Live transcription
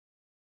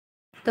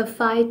The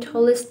five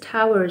tallest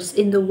towers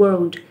in the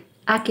world,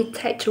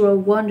 architectural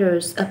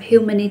wonders of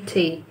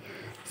humanity.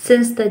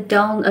 Since the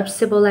dawn of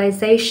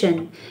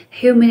civilization,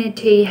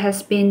 humanity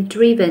has been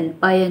driven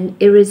by an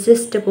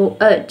irresistible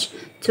urge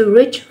to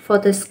reach for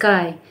the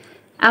sky.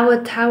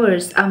 Our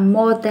towers are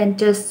more than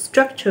just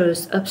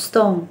structures of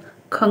stone,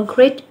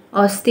 concrete,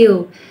 or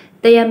steel.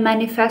 They are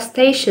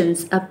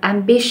manifestations of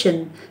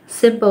ambition,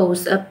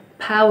 symbols of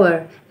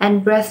power,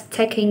 and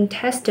breathtaking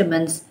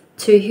testaments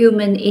to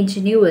human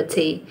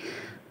ingenuity.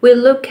 We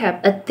look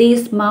up at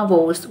these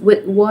marvels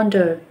with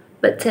wonder,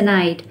 but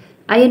tonight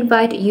I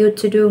invite you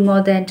to do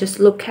more than just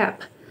look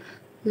up.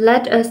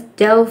 Let us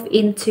delve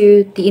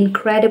into the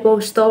incredible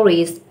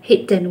stories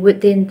hidden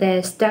within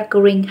their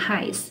staggering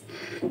heights.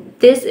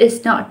 This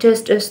is not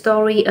just a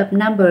story of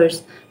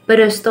numbers, but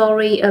a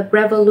story of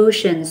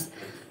revolutions.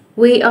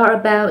 We are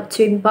about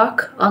to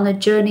embark on a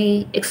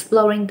journey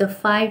exploring the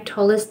five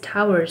tallest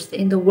towers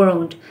in the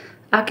world,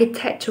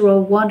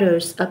 architectural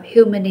wonders of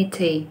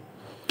humanity.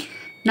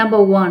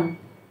 Number 1.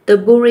 The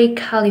Burj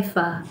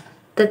Khalifa,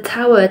 the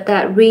tower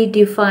that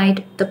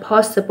redefined the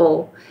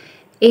possible.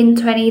 In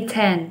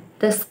 2010,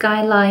 the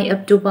skyline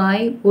of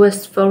Dubai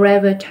was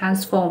forever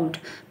transformed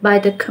by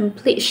the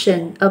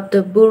completion of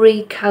the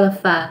Burj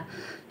Khalifa,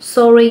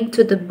 soaring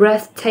to the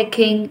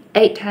breathtaking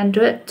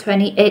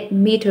 828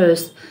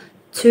 meters,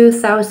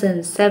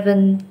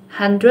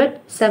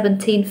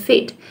 2,717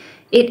 feet.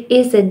 It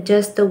isn't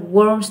just the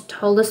world's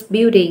tallest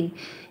building,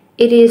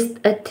 it is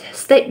a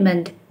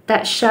statement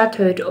that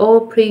shattered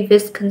all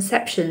previous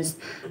conceptions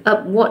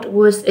of what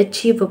was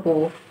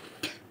achievable.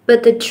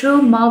 But the true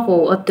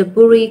marvel of the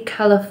Burj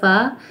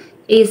Khalifa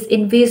is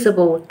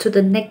invisible to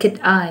the naked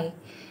eye.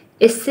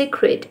 Its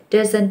secret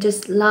doesn't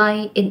just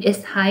lie in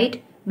its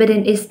height, but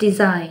in its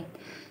design.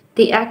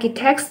 The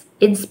architects,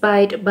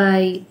 inspired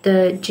by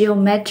the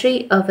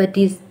geometry of a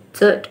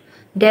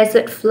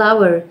desert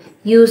flower,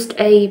 used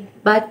a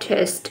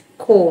buttressed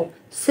core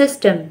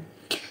system.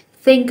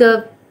 Think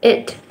of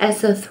it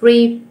as a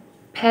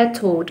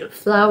three-petaled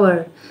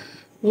flower,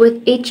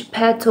 with each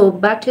petal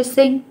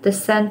buttressing the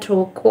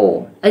central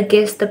core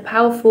against the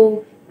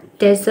powerful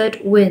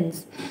desert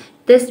winds.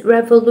 This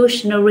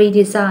revolutionary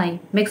design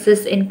makes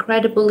it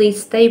incredibly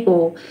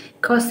stable,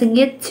 causing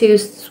it to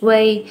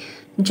sway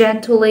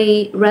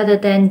gently rather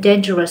than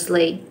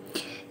dangerously.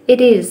 It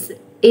is,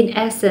 in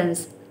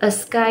essence, a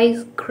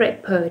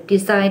skyscraper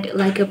designed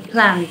like a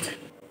plant,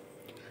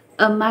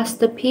 a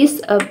masterpiece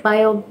of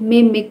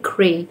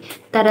biomimicry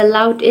that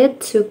allowed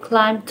it to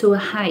climb to a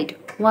height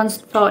once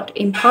thought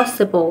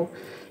impossible.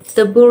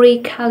 The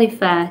Burj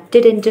Khalifa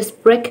didn't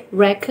just break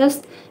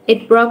records,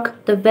 it broke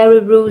the very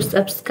rules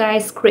of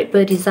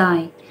skyscraper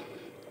design.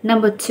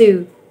 Number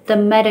 2. The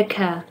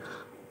Merdeka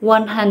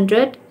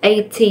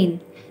 118,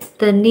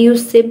 the new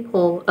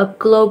symbol of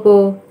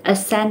global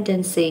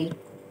ascendancy.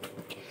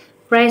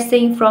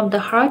 Rising from the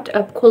heart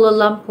of Kuala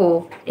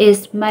Lumpur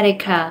is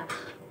Merdeka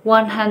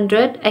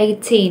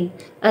 118,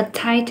 a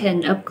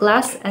titan of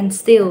glass and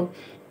steel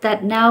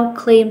that now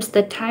claims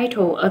the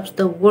title of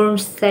the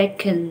world's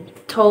second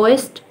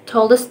tallest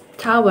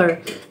tower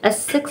at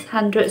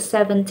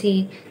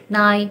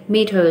 679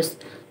 meters,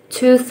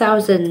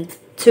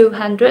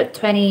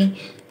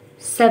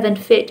 2,227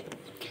 feet.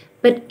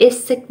 But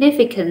its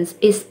significance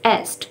is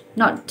etched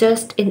not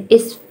just in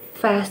its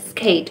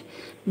facade,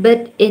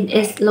 but in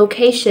its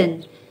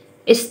location.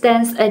 It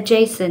stands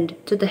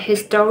adjacent to the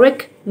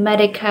historic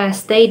Merdeka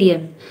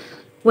Stadium,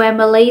 where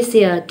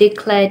Malaysia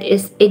declared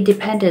its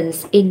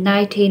independence in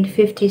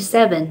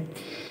 1957.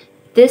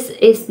 This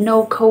is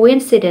no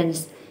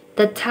coincidence.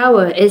 The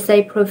tower is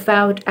a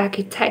profound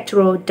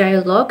architectural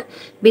dialogue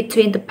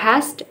between the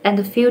past and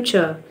the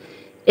future.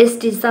 Its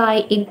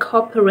design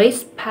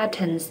incorporates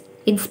patterns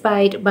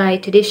inspired by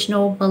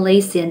traditional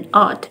Malaysian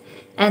art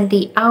and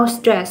the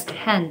outstretched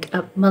hand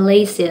of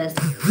Malaysia's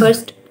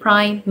first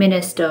Prime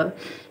Minister,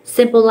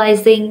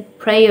 symbolizing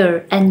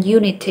prayer and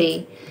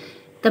unity.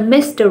 The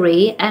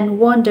mystery and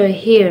wonder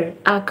here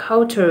are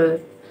cultural.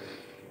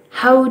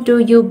 How do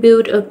you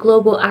build a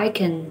global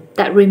icon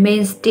that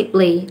remains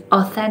deeply,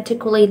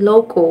 authentically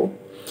local?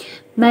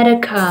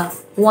 Merdeka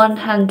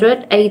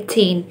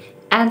 118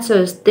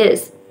 answers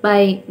this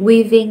by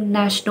weaving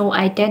national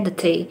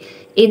identity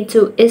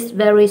into its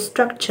very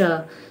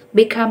structure,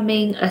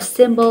 becoming a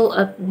symbol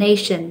of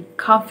nation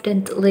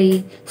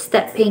confidently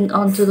stepping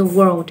onto the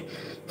world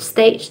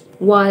stage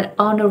while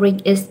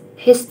honoring its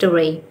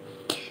history.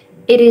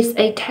 It is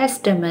a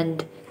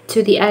testament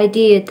to the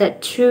idea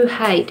that true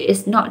height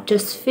is not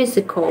just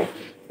physical,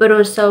 but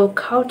also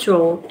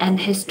cultural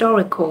and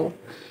historical.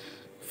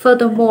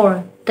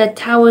 Furthermore, the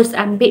tower's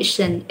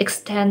ambition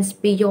extends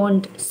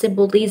beyond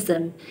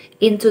symbolism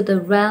into the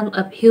realm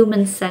of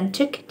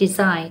human-centric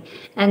design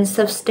and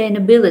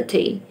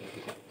sustainability.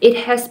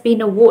 It has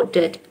been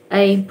awarded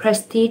a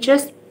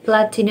prestigious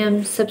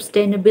Platinum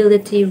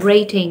Sustainability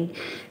Rating,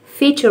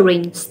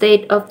 featuring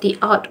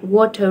state-of-the-art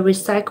water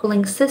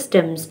recycling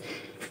systems,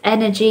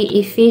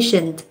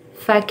 energy-efficient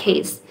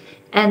facades,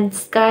 and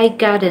sky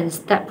gardens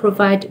that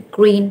provide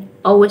green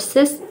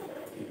oases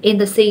in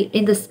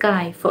the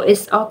sky for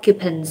its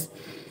occupants.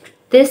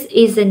 This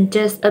isn't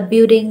just a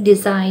building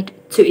designed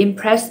to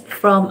impress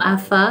from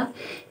afar,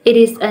 it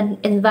is an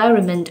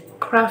environment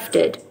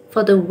crafted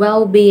for the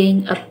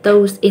well-being of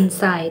those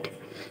inside,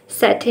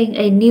 setting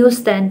a new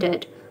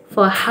standard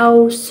for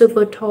how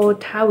super tall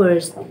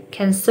towers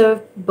can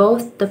serve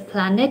both the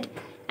planet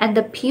and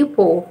the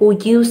people who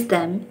use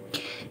them.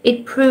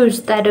 It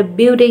proves that a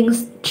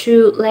building's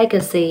true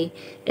legacy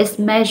is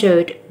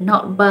measured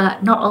not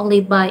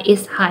only by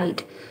its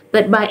height,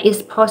 but by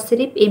its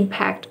positive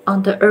impact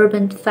on the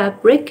urban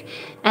fabric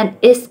and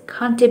its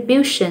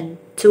contribution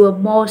to a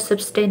more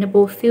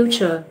sustainable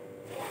future.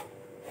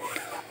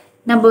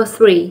 Number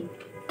 3.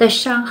 The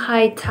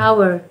Shanghai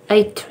Tower,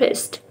 a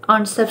twist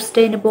on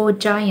sustainable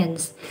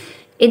giants.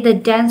 In the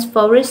dense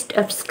forest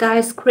of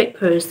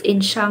skyscrapers in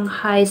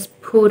Shanghai's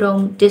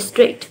Pudong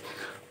district,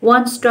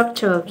 one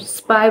structure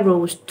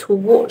spirals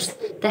towards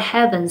the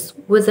heavens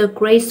with a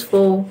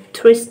graceful,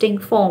 twisting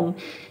form.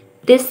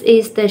 This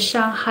is the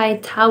Shanghai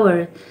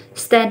Tower,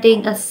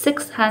 standing at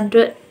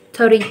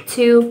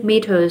 632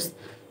 meters,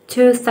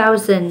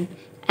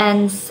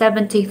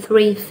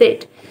 2,073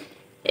 feet.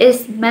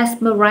 Its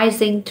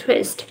mesmerizing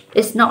twist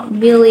is not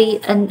merely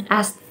an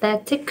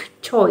aesthetic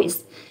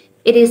choice,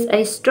 it is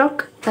a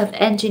stroke of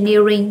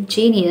engineering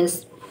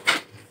genius.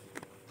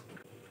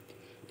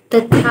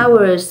 The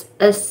tower's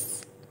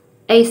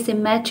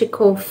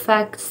asymmetrical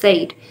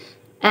facade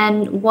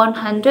and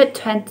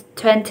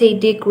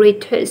 120-degree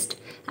twist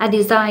are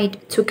designed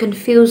to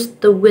confuse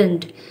the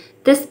wind.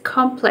 This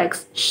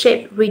complex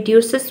shape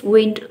reduces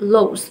wind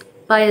loads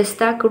by a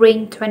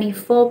staggering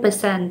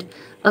 24%,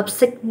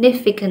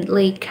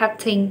 significantly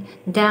cutting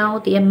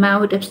down the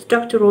amount of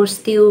structural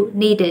steel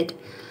needed.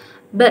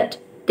 But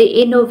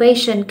the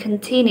innovation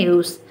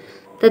continues.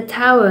 The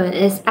tower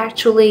is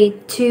actually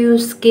two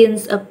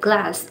skins of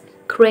glass,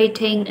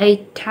 creating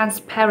a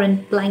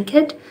transparent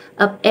blanket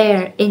of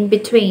air in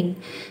between.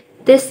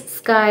 This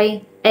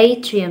sky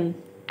atrium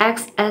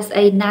acts as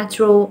a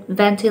natural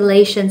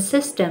ventilation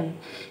system,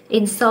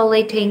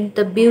 insulating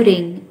the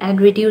building and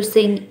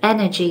reducing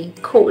energy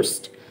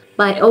cost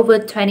by over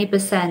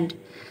 20%.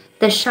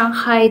 The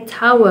Shanghai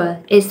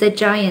Tower is a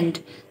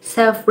giant,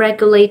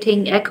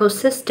 self-regulating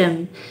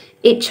ecosystem.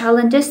 It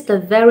challenges the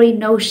very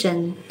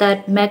notion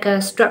that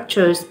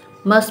megastructures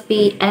must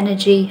be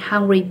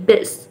energy-hungry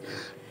beasts,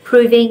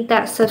 proving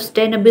that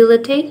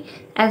sustainability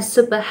and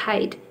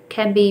superheight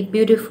can be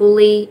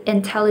beautifully,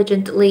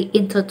 intelligently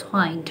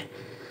intertwined.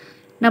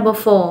 Number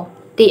 4.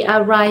 The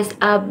Arise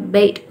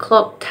Abate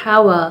Clock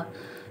Tower,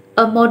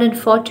 a modern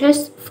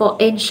fortress for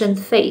ancient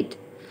faith.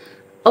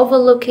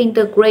 Overlooking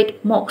the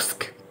Great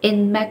Mosque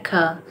in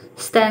Mecca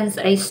stands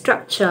a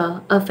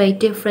structure of a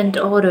different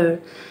order,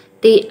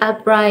 the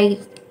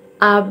Abate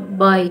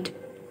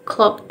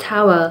Clock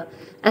Tower,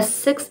 at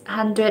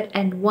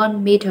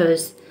 601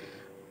 meters,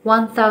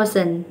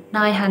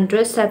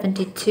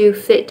 1,972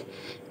 feet.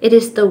 It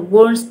is the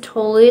world's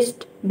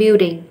tallest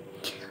building,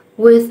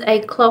 with a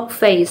clock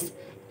face,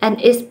 and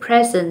its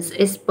presence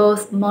is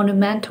both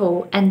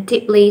monumental and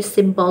deeply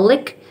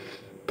symbolic.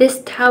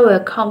 This tower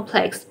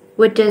complex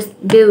was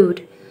built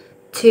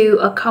to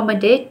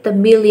accommodate the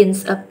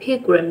millions of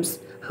pilgrims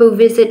who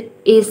visit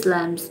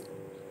Islam's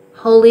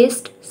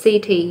holiest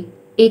city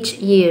each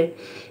year.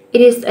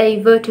 It is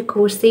a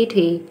vertical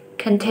city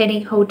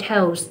containing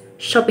hotels,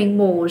 shopping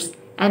malls,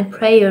 and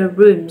prayer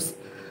rooms.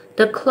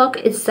 The clock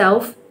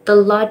itself, the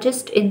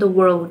largest in the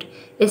world,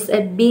 is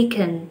a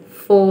beacon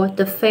for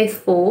the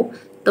faithful.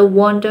 The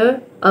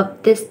wonder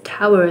of this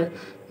tower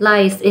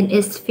lies in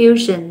its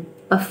fusion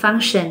of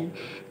function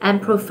and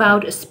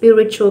profound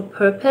spiritual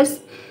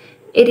purpose.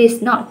 It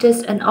is not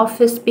just an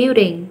office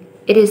building,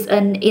 it is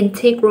an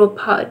integral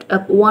part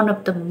of one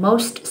of the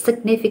most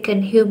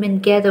significant human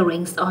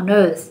gatherings on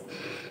Earth.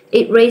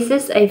 It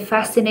raises a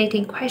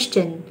fascinating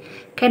question.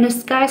 Can a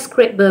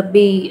skyscraper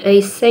be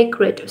a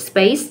sacred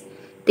space?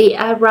 The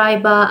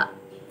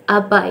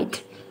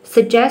Abate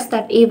suggests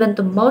that even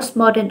the most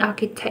modern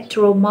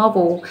architectural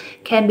marvel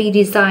can be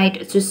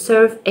designed to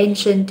serve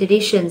ancient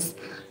traditions,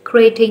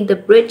 creating the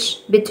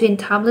bridge between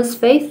timeless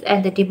faith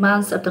and the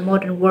demands of the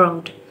modern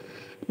world.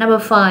 Number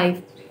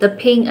 5. The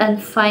Ping An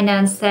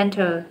Finance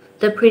Center,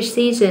 the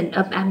precision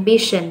of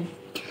ambition.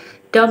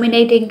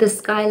 Dominating the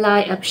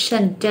skyline of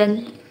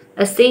Shenzhen,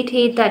 a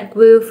city that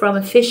grew from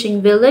a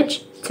fishing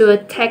village to a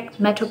tech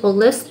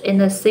metropolis in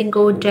a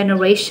single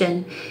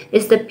generation,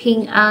 is the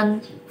Ping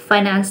An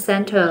Finance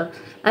Center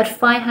at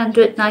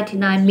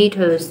 599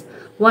 meters,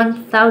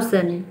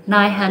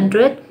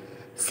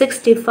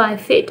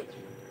 1,965 feet.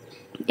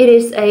 It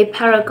is a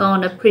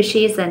paragon of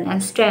precision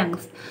and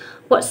strength.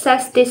 What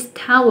sets this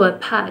tower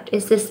apart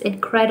is its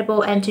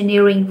incredible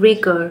engineering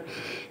rigor.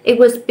 It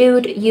was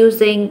built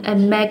using a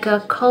mega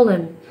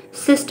column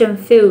system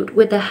filled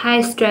with a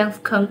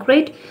high-strength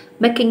concrete,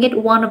 making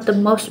it one of the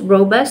most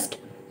robust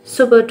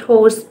super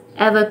talls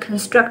ever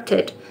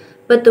constructed.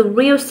 But the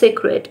real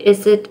secret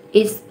is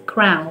its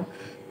crown,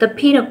 the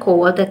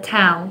pinnacle of the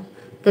town.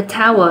 The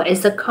tower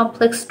is a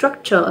complex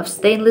structure of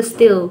stainless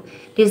steel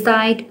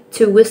designed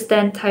to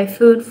withstand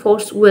typhoon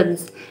force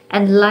winds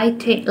and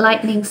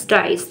lightning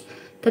strikes.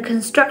 The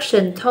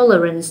construction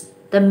tolerance,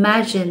 the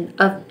margin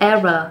of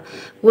error,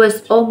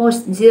 was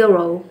almost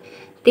zero.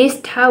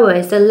 This tower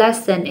is a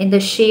lesson in the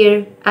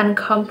sheer,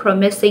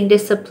 uncompromising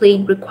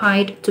discipline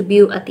required to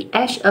build at the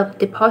edge of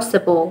the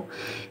possible.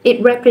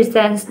 It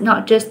represents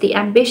not just the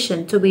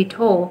ambition to be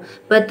tall,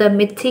 but the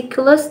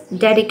meticulous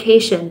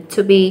dedication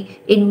to be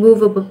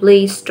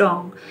immovably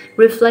strong,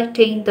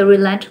 reflecting the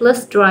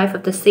relentless drive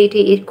of the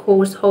city it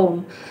calls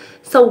home.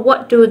 So,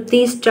 what do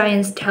these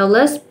giants tell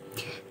us?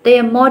 They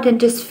are more than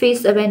just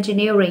feats of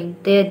engineering,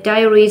 they are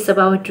diaries of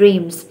our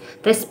dreams.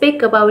 They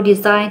speak of our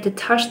desire to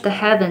touch the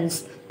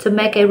heavens, to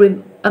make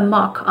a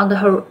mark on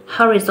the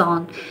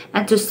horizon,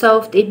 and to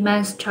solve the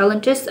immense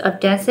challenges of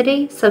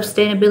density,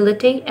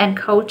 sustainability, and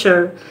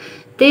culture.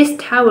 These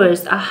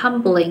towers are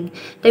humbling.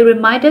 They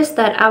remind us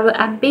that our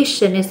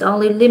ambition is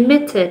only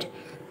limited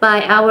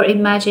by our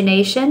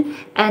imagination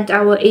and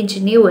our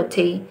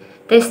ingenuity.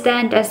 They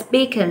stand as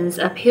beacons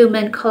of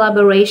human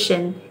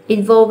collaboration,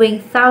 involving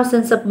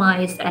thousands of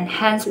minds and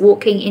hands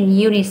working in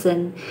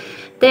unison.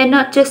 They are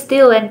not just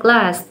steel and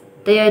glass,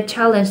 they are a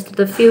challenge to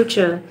the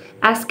future,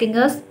 asking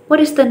us, what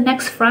is the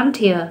next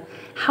frontier?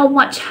 How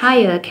much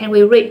higher can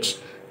we reach?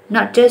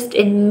 Not just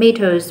in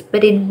meters,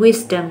 but in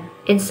wisdom,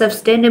 in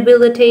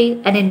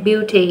sustainability, and in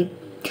beauty.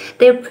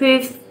 They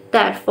prove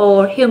that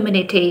for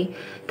humanity,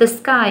 the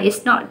sky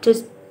is not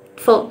just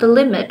for the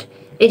limit,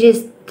 it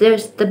is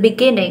just the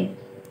beginning.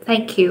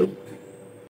 Thank you.